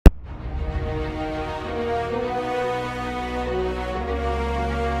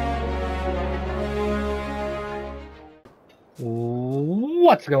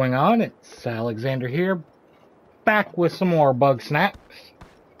What's going on? It's Alexander here, back with some more Bugsnax.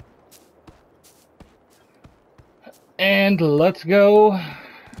 And let's go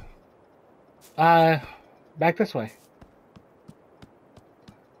back this way.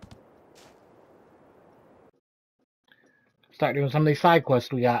 Start doing some of these side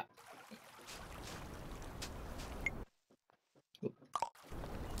quests we got.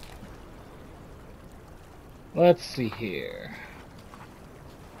 Let's see here.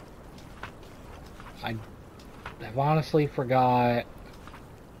 I have honestly forgot.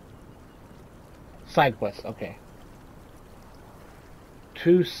 Side quests, okay.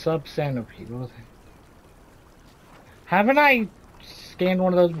 2 sub-centipede. Haven't I scanned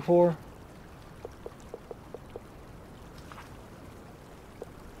one of those before?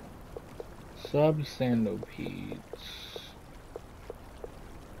 Sub-centipedes.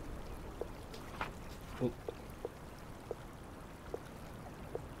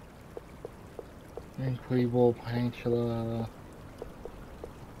 Incredible peninsula.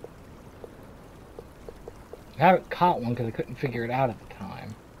 I haven't caught one because I couldn't figure it out at the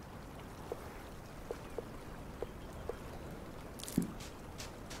time.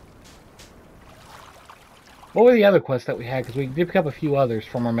 What were the other quests that we had? Because we did pick up a few others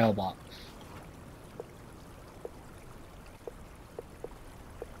from our mailbox.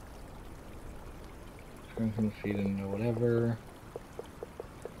 From feed into whatever.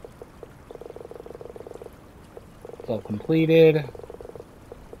 It's all completed.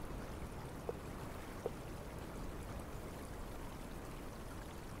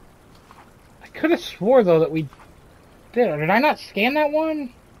 I could have swore though that we did. Or did I not scan that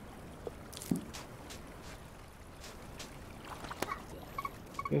one?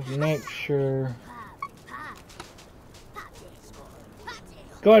 Just make sure.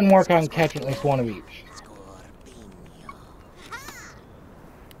 Go ahead and work on catching at least one of each.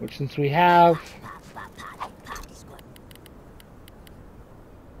 Which, since we have...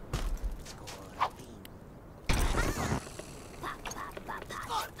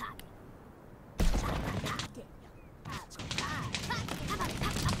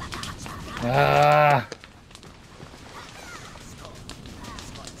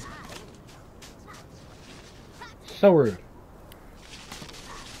 So rude.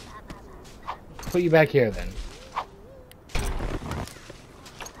 Put you back here then.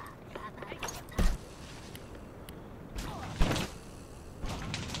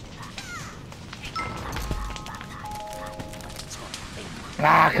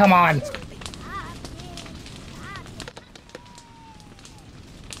 Ah, come on.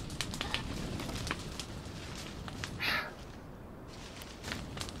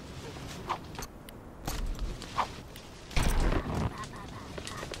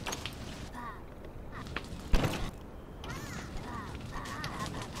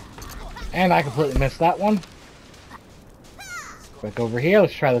 And I completely missed that one. Back over here,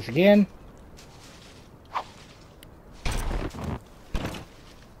 let's try this again.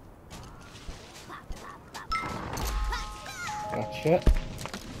 Gotcha.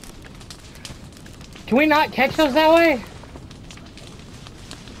 Can we not catch those that way?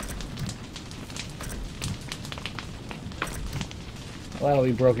 Well, that'll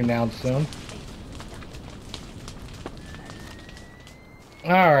be broken down soon.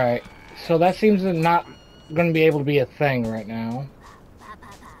 Alright. So that seems to not going to be able to be a thing right now.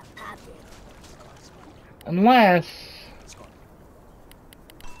 Unless...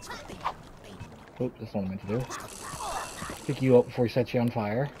 Oop, that's not what I meant to do. Pick you up before he sets you on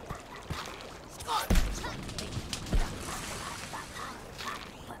fire.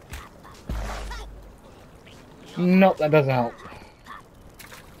 Nope, that doesn't help.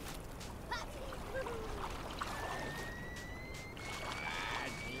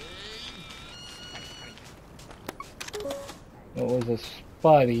 It was a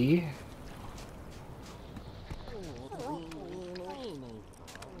spuddy.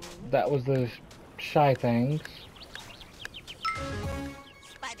 That was the shy things.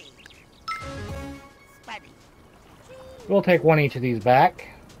 We'll take one each of these back.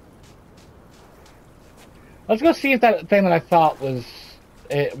 Let's go see if that thing that I thought was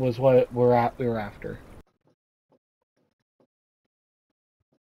what we were after.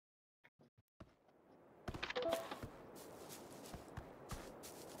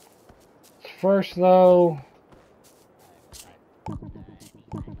 First, though,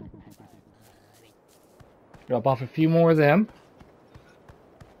 drop off a few more of them.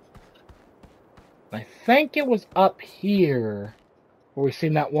 I think it was up here where we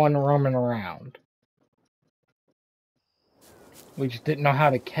seen that one roaming around. We just didn't know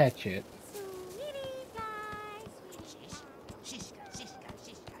how to catch it.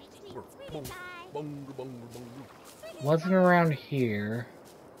 Wasn't around here.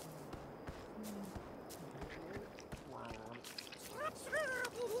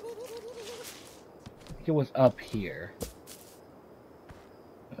 I think it was up here.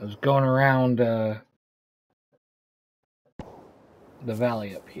 I was going around the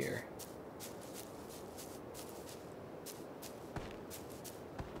valley up here.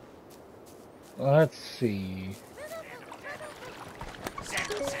 Let's see.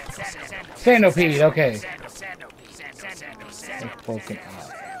 Sandopede, okay. It's broken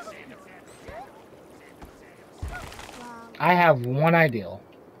up. I have one ideal.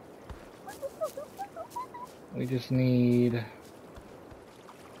 We just need...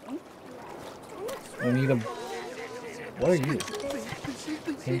 We need a... What are you?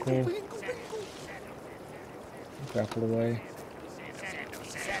 Tinkle. Grapple away.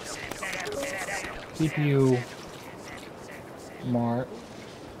 Keep you marked.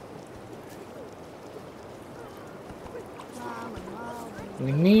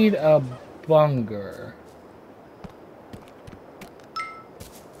 We need a bunger.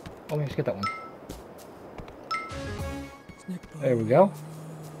 Oh, let's get that one. There we go.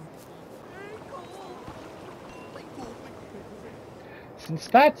 Since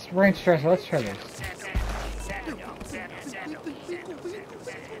that's range stress, let's try this.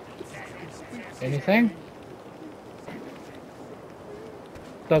 Anything?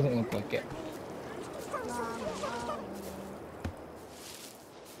 Doesn't look like it.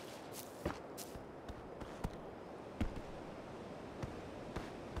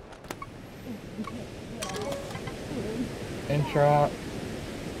 Intrap.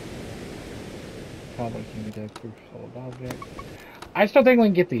 Probably can be dead proof solid object. I still think we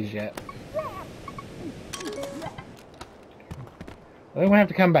can get these yet. I think we have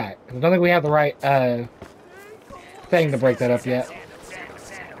to come back. I don't think we have the right thing to break that up yet.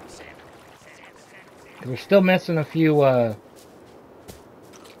 We're still missing a few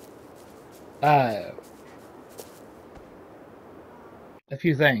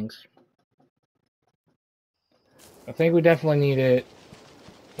things. I think we definitely need it,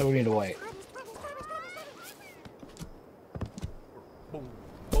 but we need to wait.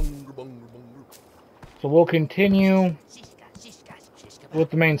 So we'll continue with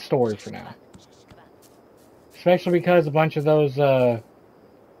the main story for now. Especially because a bunch of those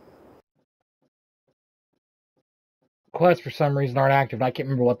quests for some reason aren't active. I can't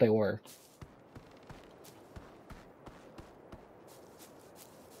remember what they were.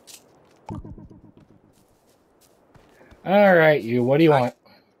 Alright, you. What do you want?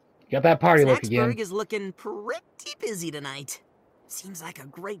 Got that party look again. Snaxburg is looking pretty busy tonight. Seems like a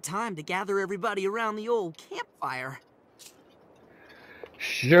great time to gather everybody around the old campfire.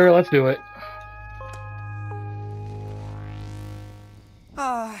 Sure, let's do it.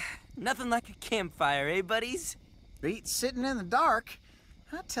 Nothing like a campfire, eh, buddies? Beats sitting in the dark.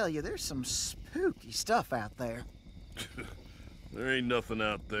 I tell you, there's some spooky stuff out there. There ain't nothing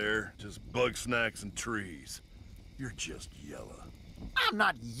out there, just Bugsnax and trees. You're just yellow. I'm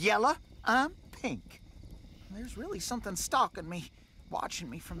not yellow, I'm pink. There's really something stalking me, watching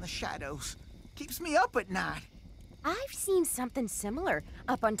me from the shadows. Keeps me up at night. I've seen something similar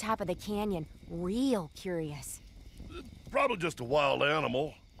up on top of the canyon. Real curious. Probably just a wild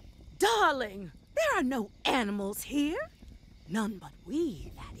animal. Darling, there are no animals here. None but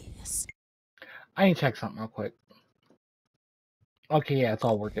we, that is. I need to check something real quick. Okay, yeah, it's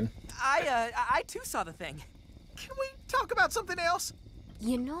all working. I too saw the thing. Can we talk about something else?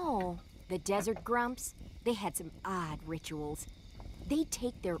 You know, the desert grumps, they had some odd rituals. They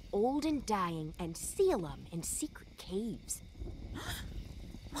take their old and dying and seal them in secret caves.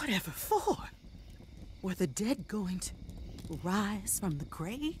 Whatever for? Were the dead going to rise from the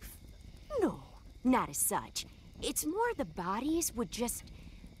grave? No, not as such. It's more the bodies would just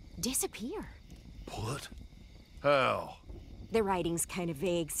disappear. What? How? The writing's kind of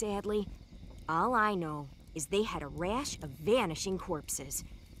vague, sadly. All I know is they had a rash of vanishing corpses.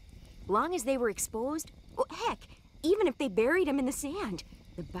 Long as they were exposed, well, heck, even if they buried them in the sand,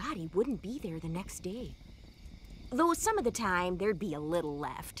 the body wouldn't be there the next day. Though some of the time, there'd be a little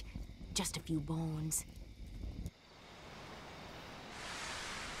left. Just a few bones.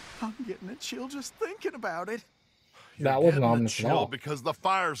 I'm getting a chill just thinking about it. That wasn't Getting a ominous at chill all. because the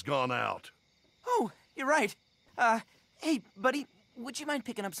fire's gone out. Oh, you're right. Hey, buddy, would you mind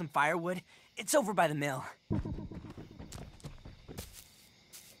picking up some firewood? It's over by the mill.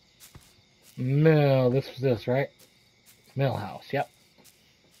 Mill, this was this, right? Mill house, yep.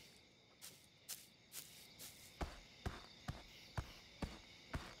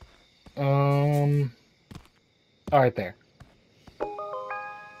 All right there.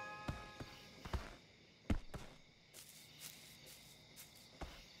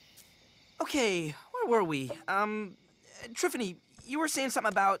 Okay, where were we? Triffany, you were saying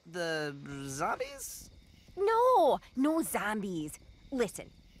something about the zombies? No, no zombies. Listen,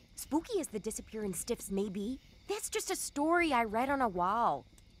 spooky as the disappearing stiffs may be, that's just a story I read on a wall.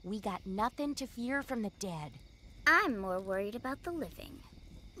 We got nothing to fear from the dead. I'm more worried about the living.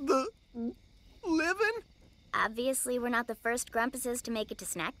 The living? Obviously, we're not the first Grumpuses to make it to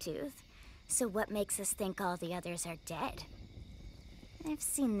Snacktooth. So what makes us think all the others are dead? I've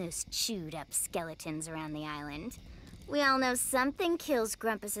seen those chewed-up skeletons around the island. We all know something kills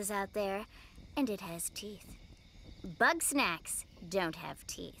Grumpuses out there, and it has teeth. Bugsnax don't have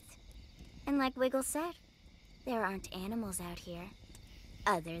teeth. And like Wiggle said, there aren't animals out here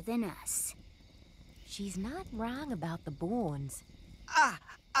other than us. She's not wrong about the bones.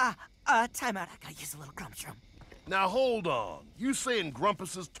 Time out. I gotta use a little Grumps room. Now hold on. You saying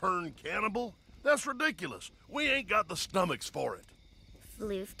Grumpuses turn cannibal? That's ridiculous. We ain't got the stomachs for it.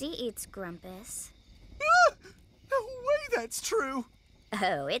 Floofty eats Grumpus. Ah! No way that's true.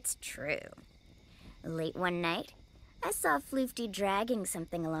 Oh, it's true. Late one night, I saw Floofty dragging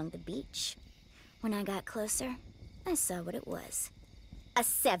something along the beach. When I got closer, I saw what it was. A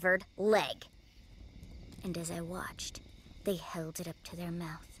severed leg. And as I watched, they held it up to their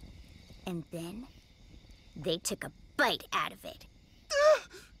mouth. And then, they took a bite out of it.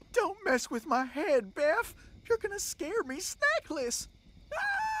 Don't mess with my head, Beth. You're gonna scare me snackless.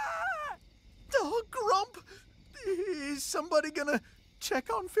 Ah! Oh, Grump! Is somebody gonna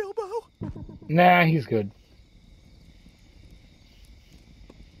check on Philbo? Nah, he's good.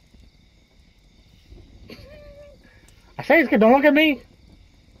 I say he's good. Don't look at me.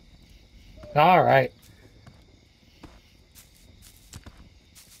 All right.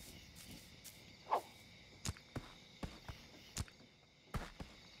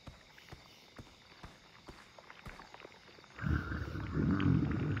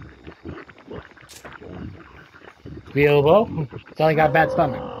 Philbo, it's only got a bad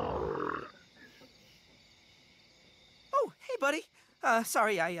stomach. Oh, hey, buddy.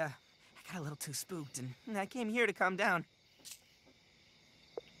 Sorry, I got a little too spooked, and I came here to calm down.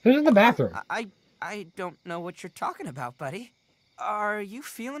 Who's in the bathroom? I don't know what you're talking about, buddy. Are you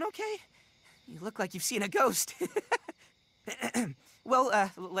feeling okay? You look like you've seen a ghost. Well,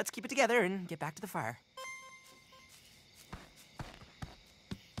 let's keep it together and get back to the fire.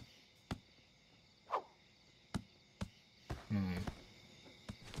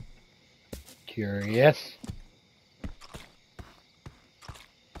 Curious.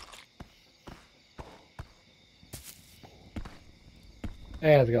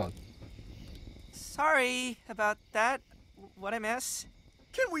 Hey, how's it going? Sorry about that. What'd I miss?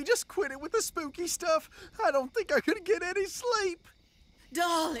 Can we just quit it with the spooky stuff? I don't think I'm gonna get any sleep.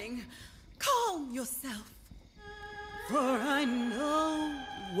 Darling, calm yourself. For I know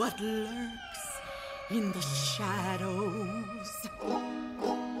what lurks in the shadows.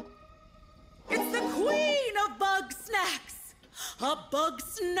 It's the queen of Bugsnax! A bug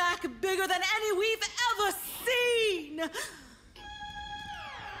snack bigger than any we've ever seen!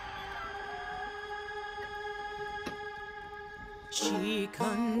 She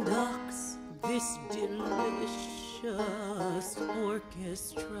conducts this delicious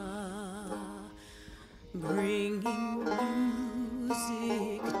orchestra, bringing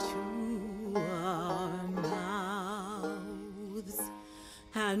music to our mouths.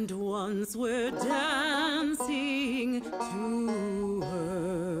 And once we're dancing to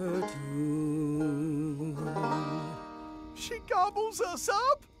her tune. She gobbles us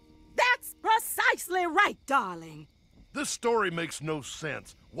up? That's precisely right, darling. This story makes no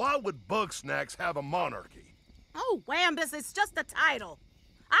sense. Why would Bugsnax have a monarchy? Oh, Wambus, it's just a title.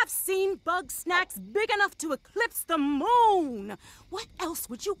 I've seen Bugsnax big enough to eclipse the moon. What else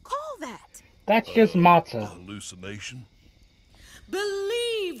would you call that? That's just matzah. Hallucination?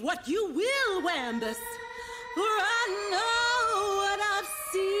 Believe what you will, Wambus, for I know what I've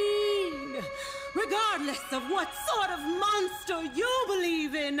seen. Regardless of what sort of monster you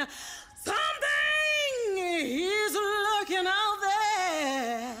believe in, something is lurking out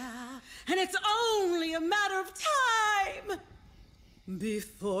there. And it's only a matter of time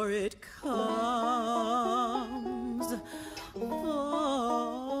before it comes for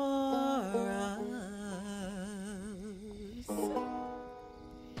us.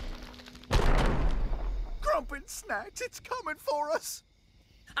 Grumpin' Snacks, it's coming for us.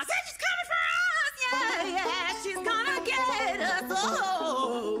 I said she's coming for us! Yeah, yeah, she's gonna get us.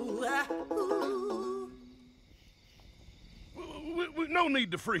 Oh, No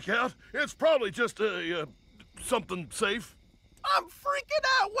need to freak out. It's probably just something safe. I'm freaking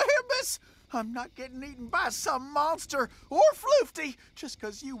out, Wambus. I'm not getting eaten by some monster or Floofty just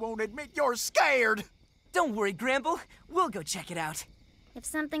 'cause you won't admit you're scared. Don't worry, Gramble. We'll go check it out. If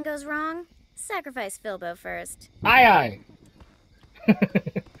something goes wrong, sacrifice Filbo first. Aye, aye.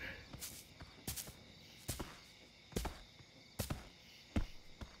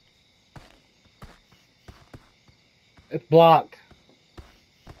 It's blocked.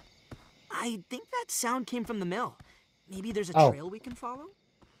 I think that sound came from the mill. Maybe there's a trail we can follow?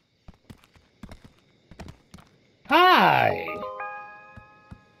 Hi!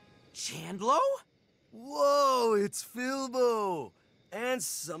 Chandlo? Whoa, it's Filbo! And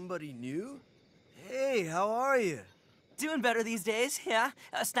somebody new? Hey, how are you? Doing better these days, yeah.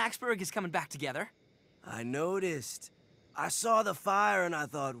 Snacksburg is coming back together. I noticed. I saw the fire and I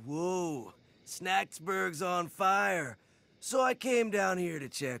thought, whoa, Snacksburg's on fire. So I came down here to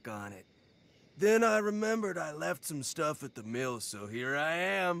check on it. Then I remembered I left some stuff at the mill, so here I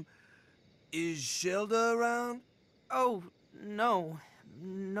am. Is Shelda around? Oh, no.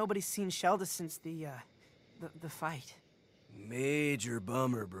 Nobody's seen Shelda since the fight. Major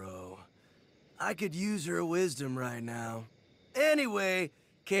bummer, bro. I could use her wisdom right now. Anyway,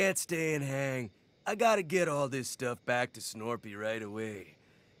 can't stay and hang. I gotta get all this stuff back to Snorpy right away.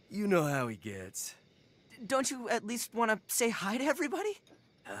 You know how he gets. Don't you at least want to say hi to everybody?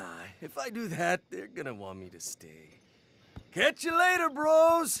 If I do that, they're gonna want me to stay. Catch you later,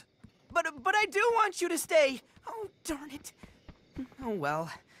 bros! But I do want you to stay. Oh, darn it. Oh,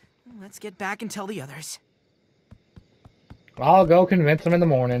 well. Let's get back and tell the others. I'll go convince them in the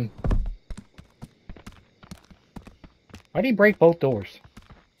morning. Why'd he break both doors?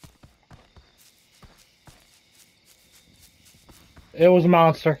 It was a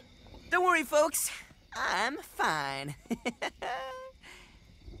monster. Don't worry, folks. I'm fine.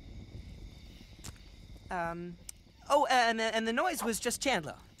 Oh, and the noise was just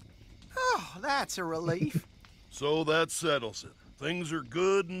Chandler. Oh, that's a relief. So that settles it. Things are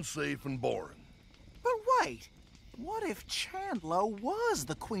good and safe and boring. But wait, what if Chandler was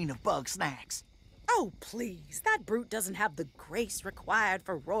the queen of Bugsnax? Oh, please. That brute doesn't have the grace required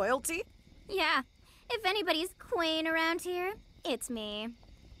for royalty. Yeah, if anybody's queen around here, it's me.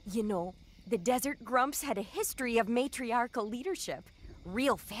 You know, the Desert Grumps had a history of matriarchal leadership.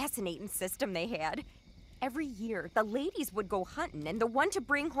 Real fascinating system they had. Every year, the ladies would go hunting, and the one to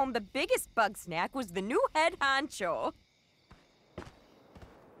bring home the biggest Bugsnax was the new head honcho.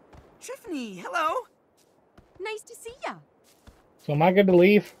 Tiffany, hello. Nice to see ya. So am I good to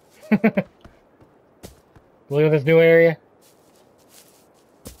leave? Look at this new area.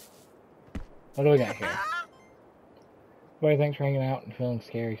 What do we got here? Everybody thanks for hanging out and feeling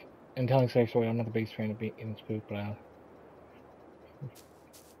scary. And telling scary story. I'm not the biggest fan of being spooked, but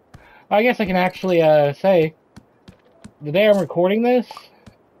I guess I can actually say the day I'm recording this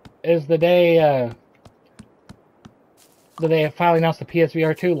is the day they finally announced the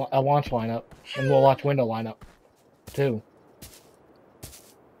PSVR 2 launch lineup, and we'll watch window lineup too.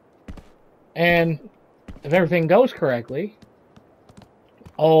 And if everything goes correctly,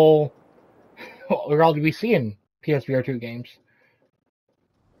 we're all going to be seeing PSVR 2 games.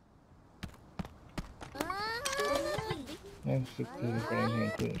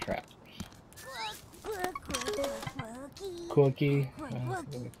 Including traps. Cookie.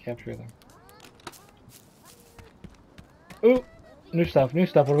 Capture them. Ooh! New stuff, new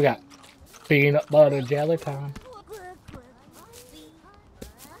stuff. What do we got? Peanut butter jelly time.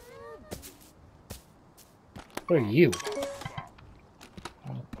 What are you?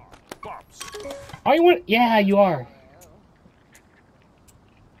 Oh, you want? Yeah, you are.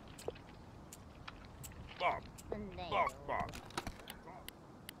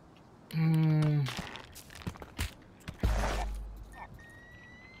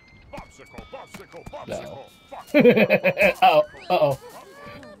 No.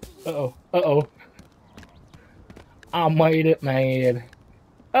 Uh-oh. I made it mad.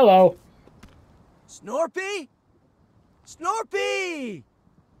 Hello. Snorpy? Snorpy!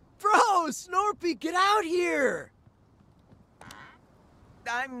 Bro, Snorpy, get out here!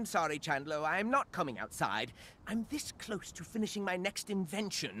 I'm sorry, Chandler. I'm not coming outside. I'm this close to finishing my next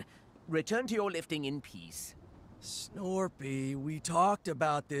invention. Return to your lifting in peace. Snorpy, we talked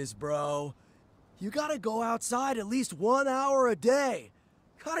about this, bro. You gotta go outside at least 1 hour a day.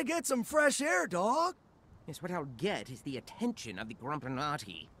 Gotta get some fresh air, dog. Yes, what I'll get is the attention of the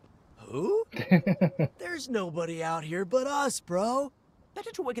Grumpinati. Who? There's nobody out here but us, bro.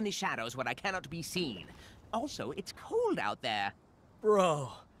 Better to work in the shadows where I cannot be seen. Also, it's cold out there.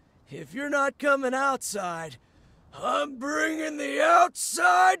 Bro, if you're not coming outside, I'm bringing the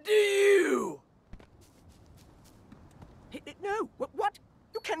outside to you! No, what?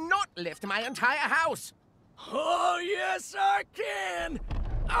 You cannot lift my entire house. Oh, yes, I can!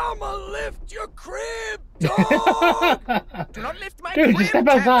 I'ma lift your crib, dog! Do not lift my Dude, crib, just step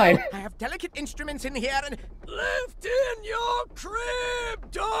outside. Chandler. I have delicate instruments in here and... Lift in your crib,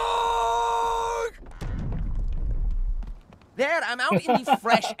 dog! There, I'm out in the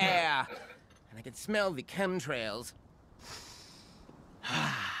fresh air. And I can smell the chemtrails.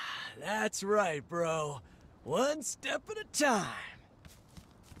 That's right, bro. One step at a time.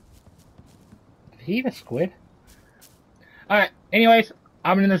 Did he eat a squid? Alright, anyways,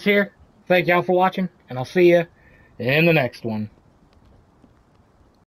 I'm in this here. Thank y'all for watching, and I'll see you in the next one.